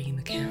ever dream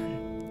of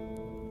counting.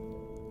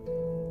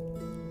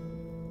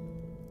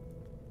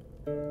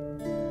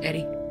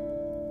 Eddie?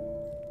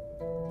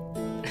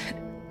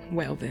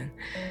 Well then,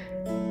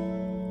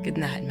 good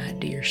night, my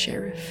dear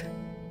Sheriff.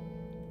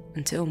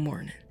 Until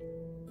morning.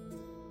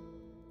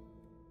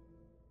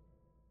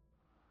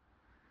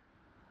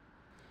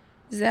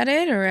 Is that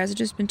it, or has it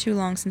just been too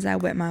long since I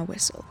wet my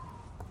whistle?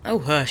 Oh,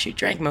 hush, you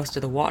drank most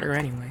of the water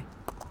anyway.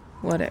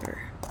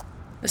 Whatever.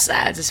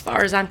 Besides, as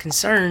far as I'm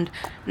concerned,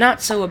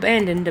 not so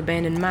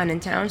abandoned mining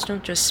towns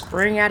don't just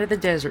spring out of the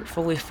desert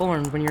fully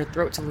formed when your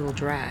throat's a little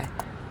dry.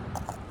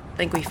 I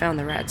think we found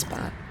the right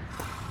spot.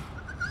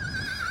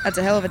 That's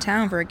a hell of a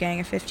town for a gang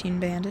of 15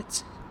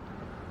 bandits.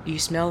 You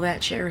smell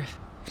that, Sheriff?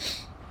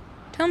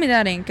 Tell me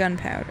that ain't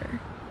gunpowder.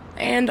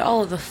 And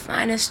all of the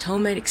finest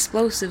homemade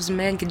explosives a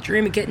man could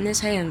dream of getting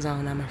his hands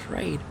on, I'm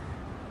afraid.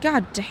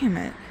 God damn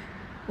it.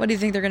 What do you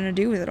think they're gonna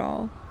do with it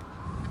all?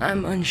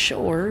 I'm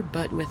unsure,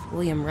 but with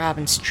William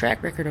Robbins'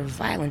 track record of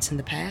violence in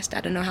the past,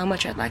 I don't know how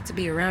much I'd like to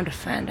be around to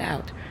find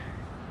out.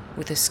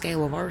 With this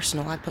scale of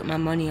arsenal, I'd put my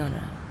money on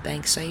a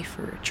bank safe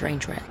or a train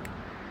track.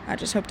 I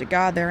just hope to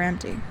God they're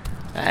empty.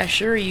 I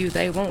assure you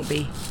they won't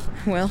be.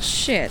 Well,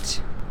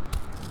 shit.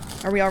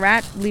 Are we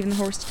alright leaving the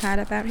horse tied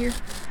up out here?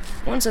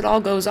 Once it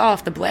all goes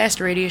off, the blast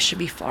radius should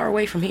be far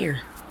away from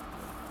here.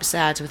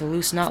 Besides, with a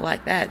loose knot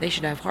like that, they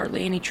should have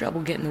hardly any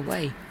trouble getting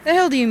away. The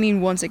hell do you mean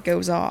once it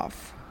goes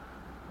off?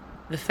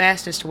 The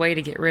fastest way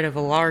to get rid of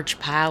a large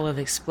pile of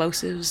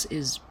explosives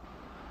is...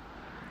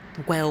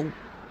 well,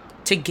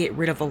 to get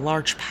rid of a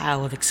large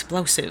pile of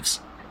explosives.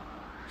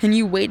 And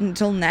you wait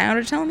until now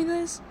to tell me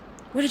this?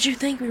 What did you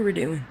think we were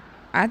doing?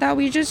 I thought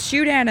we'd just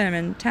shoot at him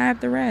and tie up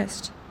the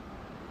rest.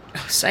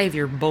 Oh, save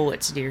your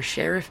bullets, dear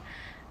Sheriff.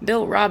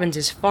 Bill Robbins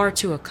is far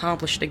too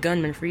accomplished a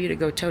gunman for you to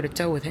go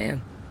toe-to-toe with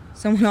him.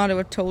 Someone ought to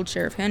have told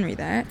Sheriff Henry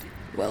that.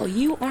 Well,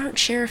 you aren't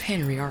Sheriff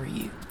Henry, are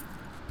you?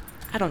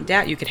 I don't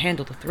doubt you could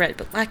handle the threat,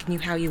 but liking you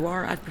how you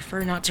are, I'd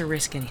prefer not to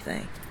risk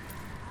anything.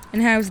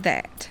 And how's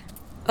that?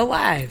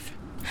 Alive.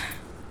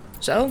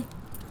 So,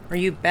 are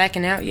you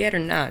backing out yet or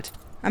not?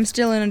 I'm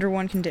still in under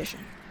one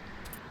condition.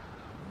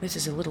 This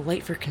is a little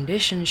late for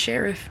conditions,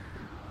 Sheriff.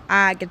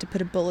 I get to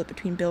put a bullet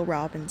between Bill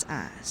Robbins'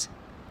 eyes.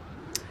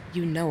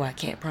 You know I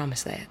can't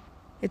promise that.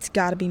 It's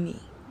gotta be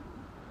me.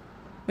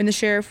 When the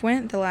sheriff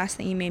went, the last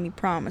thing he made me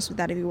promise was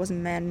that if he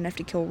wasn't mad enough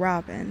to kill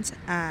Robbins,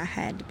 I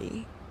had to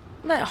be.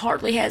 That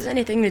hardly has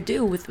anything to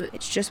do with it.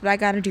 It's just what I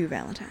gotta do,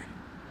 Valentine.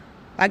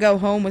 If I go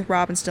home with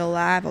Robbins still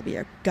alive, I'll be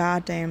a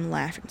goddamn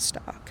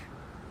laughingstock.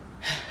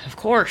 Of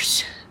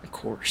course, of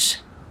course.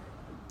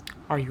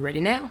 Are you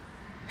ready now?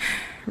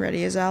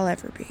 Ready as I'll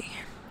ever be.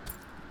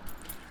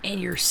 And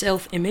your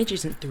self-image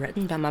isn't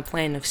threatened by my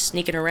plan of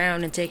sneaking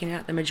around and taking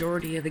out the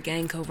majority of the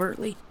gang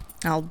covertly?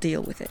 I'll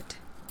deal with it.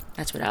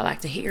 That's what I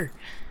like to hear.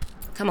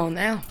 Come on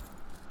now.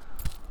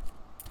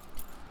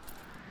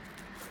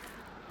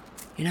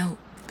 You know,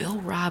 Bill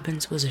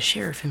Robbins was a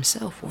sheriff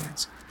himself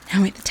once.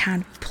 Now ain't the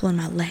time to be pulling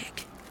my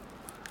leg.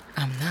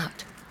 I'm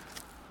not.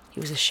 He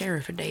was a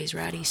sheriff a day's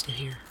ride east of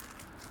here.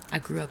 I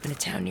grew up in a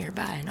town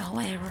nearby, and all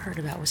I ever heard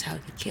about was how he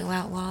could kill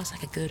outlaws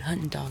like a good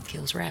hunting dog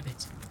kills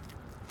rabbits.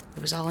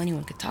 It was all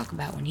anyone could talk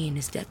about when he and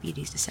his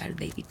deputies decided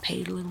they'd be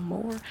paid a little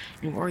more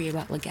and worry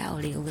about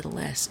legality a little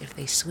less if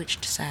they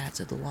switched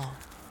sides of the law.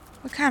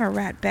 What kind of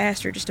rat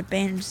bastard just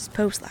abandons his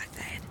post like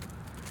that?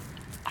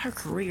 Our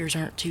careers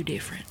aren't too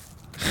different.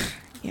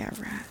 Yeah,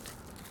 right.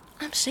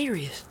 I'm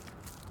serious.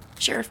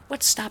 Sheriff,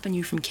 what's stopping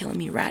you from killing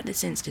me right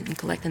this instant and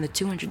collecting the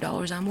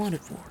 $200 I'm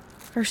wanted for?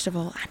 First of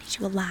all, I need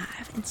you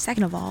alive, and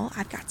second of all,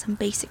 I've got some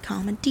basic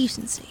common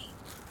decency.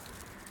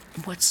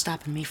 And what's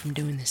stopping me from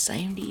doing the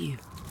same to you?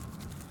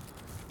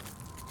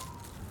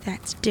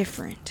 That's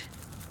different.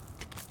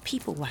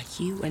 People like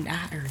you and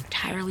I are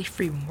entirely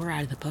free when we're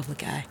out of the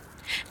public eye.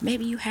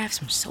 Maybe you have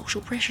some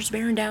social pressures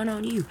bearing down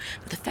on you,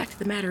 but the fact of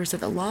the matter is that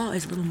the law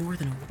is little more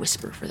than a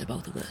whisper for the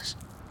both of us.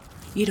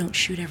 You don't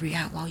shoot every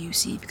outlaw you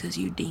see because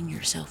you deem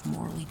yourself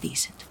morally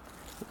decent.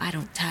 I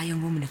don't tie a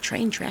young woman to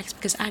train tracks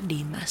because I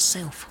deem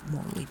myself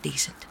morally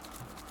decent.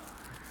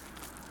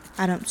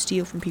 I don't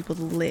steal from people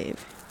to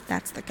live.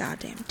 That's the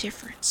goddamn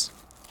difference.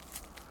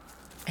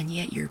 And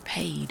yet you're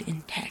paid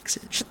in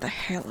taxes. Shut the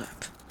hell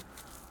up.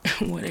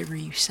 Whatever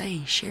you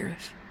say,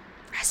 Sheriff.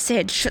 I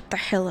said shut the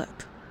hell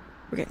up.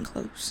 We're getting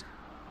close.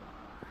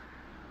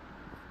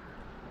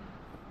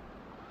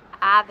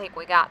 I think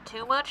we got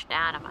too much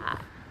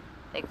dynamite.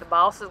 Think the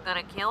boss is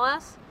gonna kill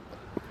us?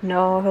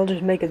 No, he'll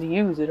just make us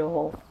use it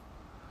all.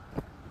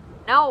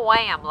 No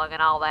way I'm lugging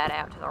all that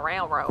out to the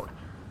railroad.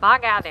 My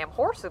goddamn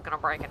horse is gonna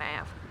break in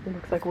half. It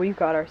looks like we've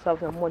got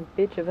ourselves in one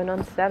bitch of an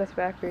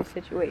unsatisfactory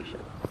situation.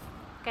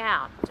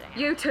 God damn.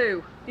 You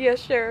too. Yes,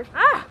 Sheriff.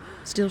 Ah!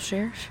 Still,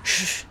 Sheriff?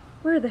 Shh.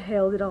 Where the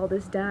hell did all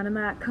this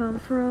dynamite come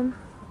from?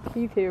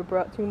 Keith here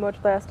brought too much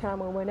last time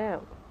we went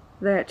out.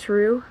 That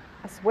true?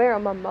 I swear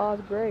on my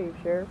ma's grave,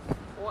 Sheriff.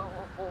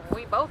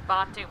 We both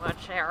bought too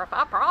much, Sheriff,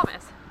 I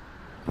promise.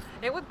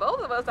 It was both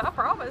of us, I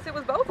promise. It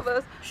was both of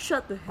us.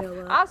 Shut the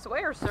hell up. I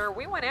swear, sir,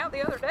 we went out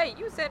the other day.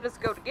 You sent us to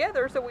go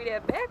together so we'd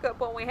have backup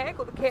when we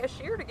haggled the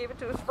cashier to give it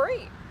to us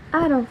free.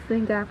 I don't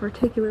think I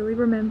particularly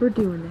remember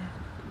doing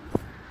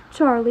that.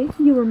 Charlie,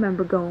 you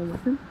remember going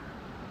with him?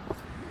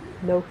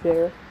 No,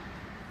 Sheriff.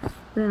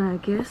 Then I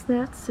guess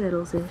that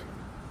settles it.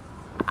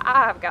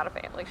 I've got a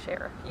family,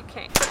 Sheriff. You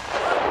can't.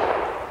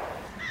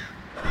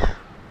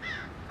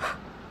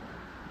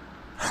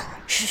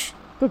 Shh.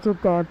 Get your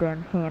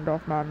goddamn hand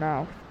off my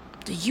mouth.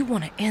 Do you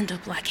want to end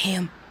up like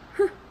him?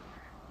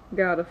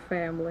 Got a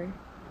family.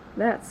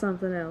 That's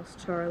something else,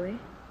 Charlie.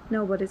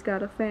 Nobody's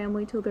got a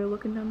family till they're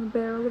looking down the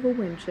barrel of a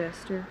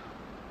Winchester.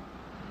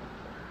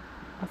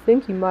 I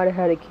think he might have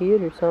had a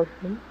kid or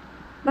something.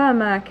 By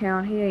my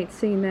count, he ain't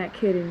seen that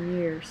kid in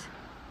years.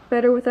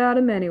 Better without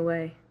him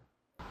anyway.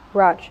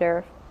 Right,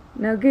 Sheriff.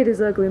 Now get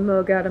his ugly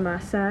mug out of my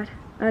sight.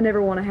 I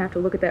never want to have to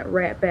look at that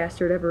rat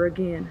bastard ever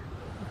again.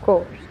 Of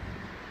course.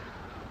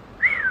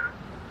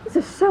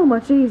 This is so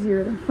much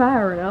easier than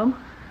firing him.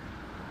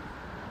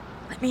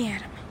 Let me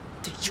at him.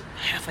 Do you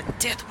have a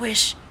death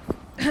wish?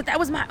 That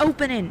was my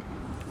opening.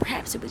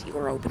 Perhaps it was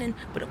your opening,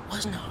 but it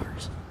wasn't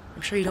ours.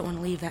 I'm sure you don't want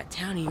to leave that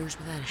town of yours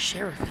without a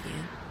sheriff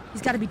again.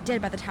 He's got to be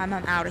dead by the time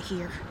I'm out of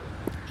here.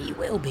 He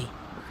will be.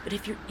 But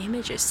if your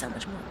image is so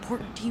much more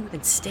important to you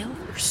than stealth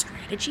or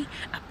strategy,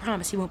 I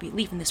promise he won't be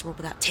leaving this world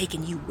without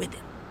taking you with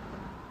him.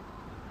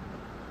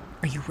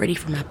 Are you ready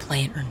for my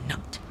plan or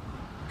not?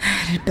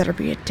 It better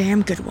be a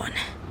damn good one.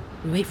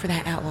 We wait for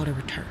that outlaw to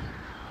return.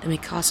 Then we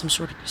cause some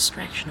sort of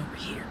distraction over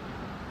here.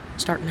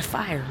 Starting a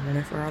fire and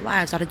running for our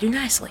lives ought to do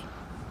nicely.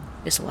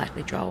 This will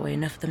likely draw away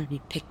enough of them to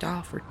be picked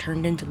off or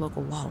turned into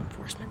local law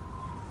enforcement.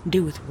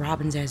 Do with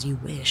Robbins as you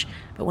wish,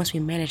 but once we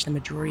manage the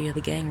majority of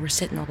the gang, we're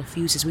setting all the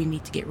fuses we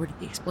need to get rid of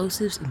the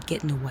explosives and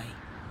getting away.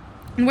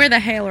 And where the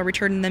hell are we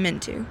turning them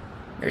into?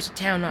 There's a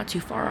town not too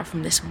far off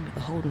from this one with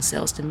the holding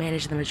cells to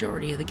manage the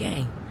majority of the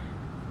gang.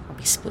 I'll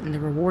be splitting the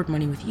reward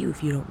money with you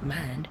if you don't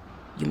mind.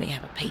 You may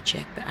have a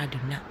paycheck, but I do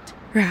not.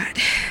 Right.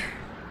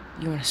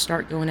 You want to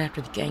start going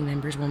after the gang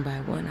members one by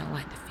one, I'll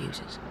light the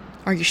fuses.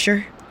 Are you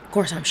sure? Of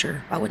course I'm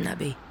sure. Why wouldn't I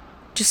be?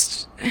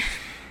 Just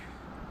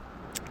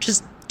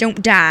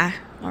don't die,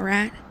 all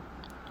right?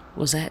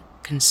 Was that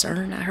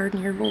concern I heard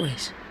in your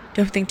voice?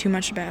 Don't think too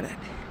much about it.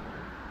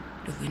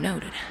 Duly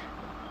noted.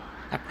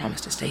 I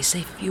promise to stay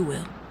safe if you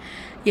will.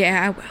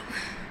 Yeah, I will.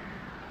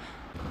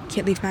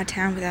 Can't leave my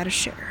town without a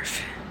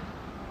sheriff.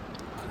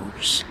 Of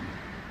course.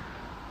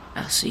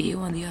 I'll see you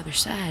on the other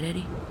side,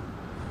 Eddie.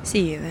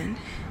 See you then.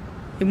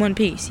 In one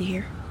piece, you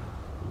hear?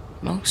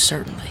 Most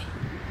certainly.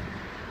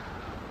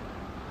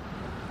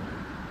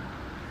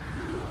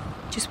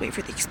 Just wait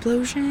for the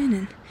explosion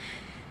and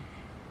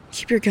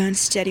keep your guns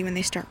steady when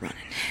they start running.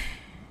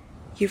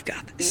 You've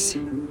got this.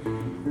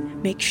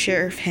 Make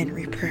Sheriff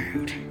Henry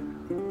proud.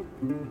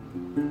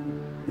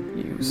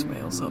 You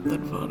smell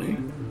something funny.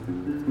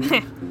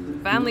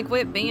 Finally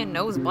quit being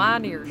nose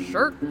blind to your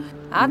shirt?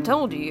 I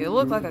told you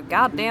look like a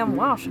goddamn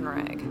washing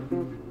rag.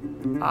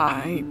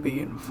 I ain't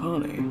being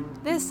funny.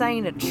 This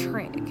ain't a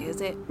trick,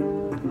 is it?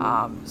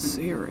 I'm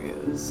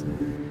serious.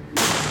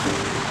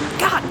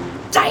 God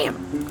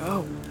damn!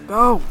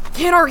 Go!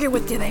 Can't argue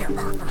with you there,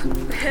 partner.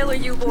 What the hell are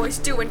you boys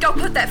doing? Go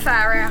put that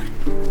fire out!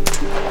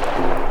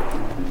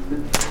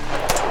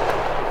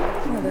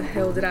 How the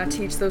hell did I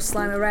teach those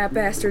slimy rat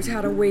bastards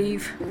how to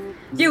weave?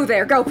 You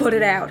there, go put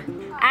it out!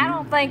 I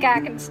don't think I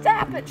can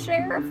stop it,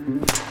 Sheriff.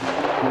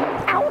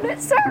 Own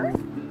it, sir.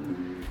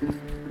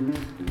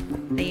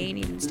 They ain't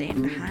even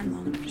staying behind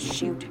long enough to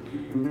shoot. I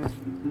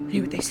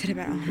knew what they said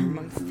about honor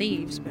among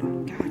thieves, but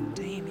god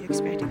damn, you'd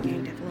expect a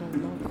gang to have a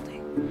little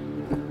loyalty.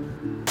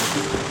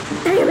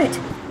 Damn it!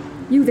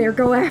 You there,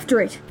 go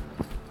after it!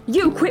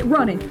 You quit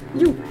running!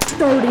 You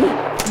dirty,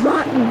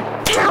 rotten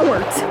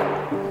cowards!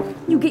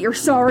 You get your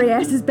sorry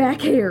asses back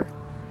here!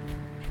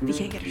 If you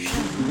can't get a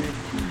shot,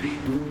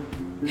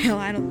 hell,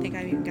 I don't think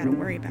I've even got to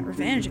worry about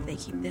revenge if they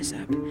keep this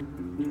up.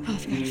 All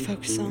I've got to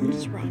focus on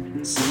is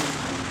Robin's.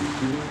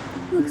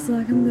 Looks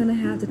like I'm gonna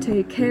have to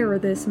take care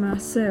of this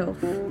myself.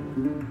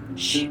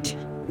 Shit.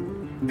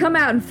 Come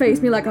out and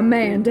face me like a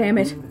man, damn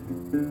it!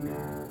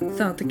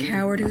 Thought the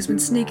coward who's been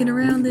sneaking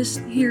around this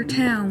here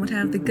town would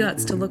have the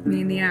guts to look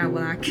me in the eye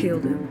while I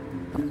killed him.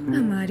 I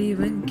might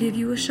even give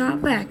you a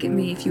shot back at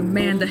me if you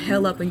man the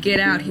hell up and get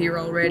out here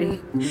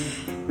already.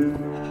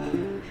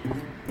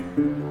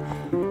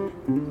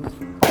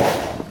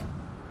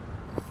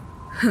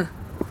 Huh.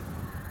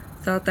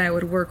 Thought that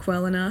would work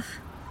well enough.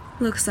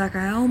 Looks like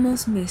I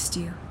almost missed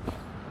you.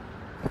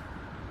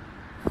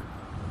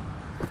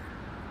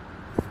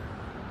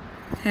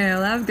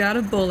 Hell, I've got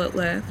a bullet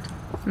left.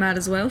 Might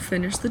as well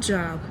finish the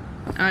job.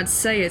 I'd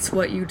say it's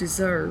what you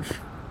deserve.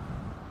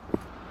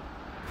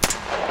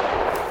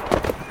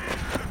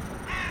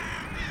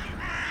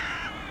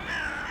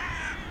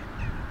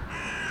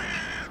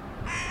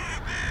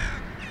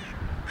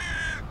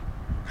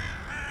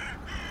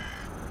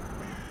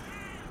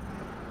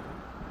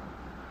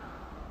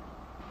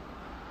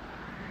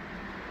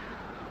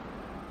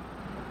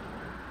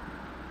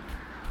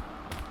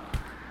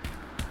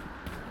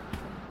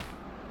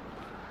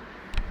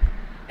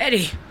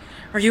 Eddie,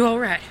 are you all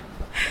right?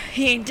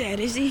 He ain't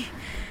dead, is he?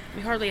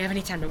 We hardly have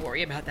any time to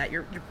worry about that.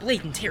 You're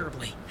bleeding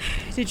terribly.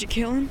 Did you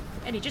kill him?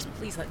 Eddie, just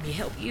please let me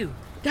help you.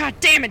 God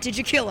damn it, did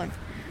you kill him?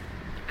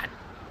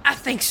 I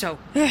think so.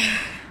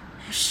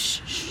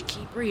 Shh,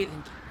 keep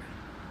breathing.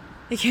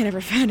 They can't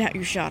ever find out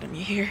you shot him,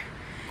 you hear?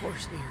 Of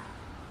course, dear.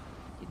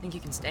 You think you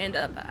can stand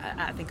up?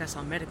 I think I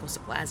saw medical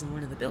supplies in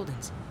one of the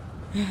buildings.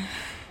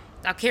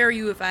 I'll carry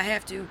you if I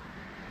have to.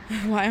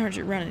 Why aren't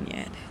you running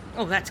yet?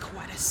 Oh, that's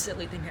quite a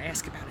silly thing to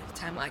ask about at a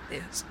time like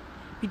this.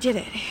 You did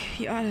it.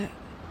 You oughta...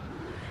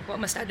 What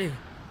must I do?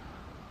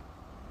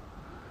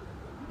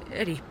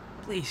 Eddie,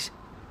 please.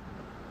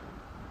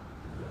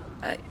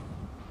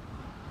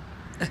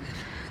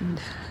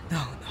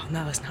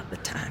 No, it's not the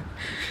time.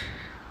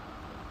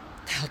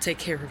 I'll take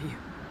care of you.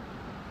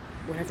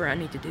 Whatever I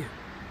need to do.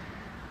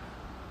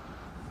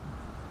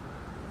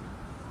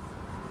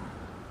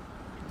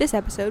 This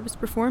episode was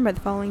performed by the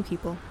following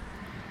people: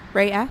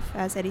 Ray F.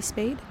 as Eddie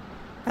Spade,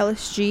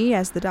 Ellis G.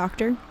 as the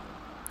Doctor,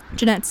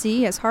 Jeanette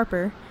C. as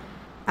Harper,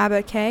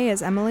 Abba K.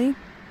 as Emily,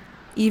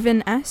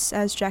 Even S.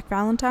 as Jack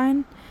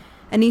Valentine,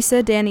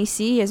 Anissa Danny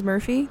C. as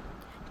Murphy,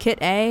 Kit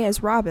A.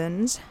 as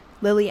Robbins,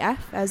 Lily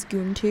F. as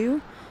Goon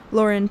 2,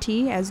 Lauren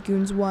T. as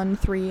Goons 1,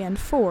 3, and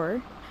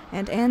 4,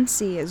 and Ann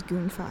C. as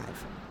Goon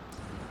 5.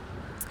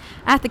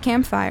 At the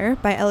Campfire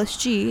by Ellis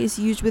G. is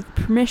used with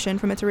permission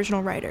from its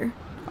original writer.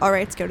 All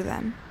rights go to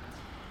them.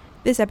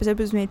 This episode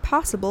was made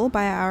possible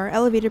by our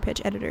elevator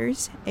pitch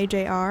editors,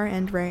 AJR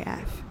and Ray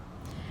F.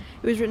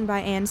 It was written by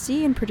Ann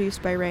C. and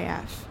produced by Ray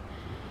F.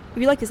 If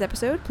you like this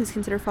episode, please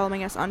consider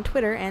following us on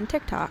Twitter and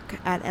TikTok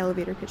at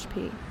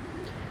ElevatorPitchP.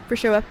 For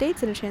show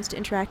updates and a chance to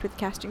interact with the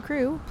cast and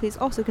crew, please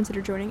also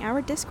consider joining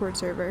our Discord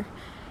server.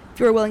 If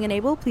you are willing and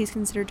able, please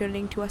consider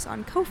donating to us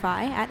on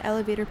Ko-Fi at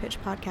Elevator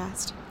Pitch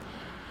Podcast.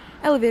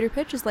 Elevator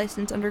Pitch is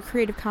licensed under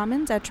Creative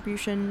Commons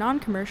Attribution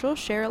Non-Commercial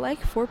Share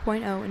Alike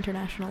 4.0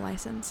 International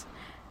License.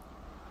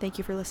 Thank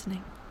you for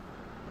listening.